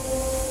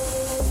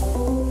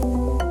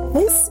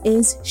This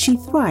is She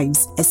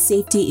Thrives, a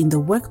Safety in the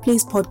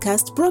Workplace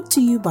podcast brought to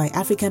you by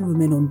African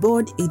Women on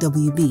Board,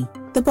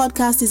 AWB. The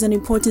podcast is an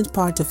important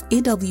part of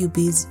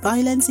AWB's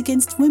Violence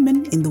Against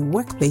Women in the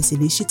Workplace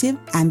initiative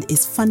and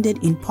is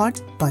funded in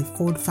part by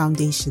Ford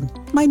Foundation.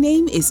 My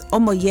name is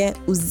Omoye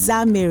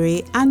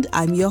Uzamere and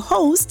I'm your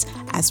host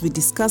as we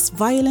discuss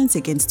violence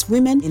against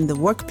women in the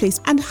workplace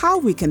and how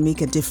we can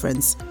make a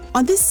difference.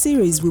 On this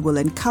series, we will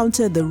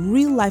encounter the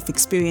real-life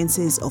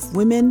experiences of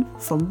women,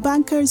 from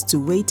bankers to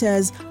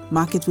waiters,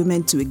 market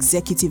women to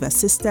executive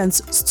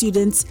assistants,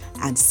 students,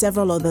 and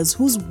several others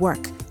whose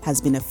work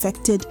has been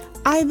affected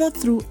either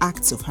through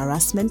acts of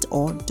harassment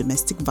or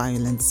domestic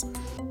violence.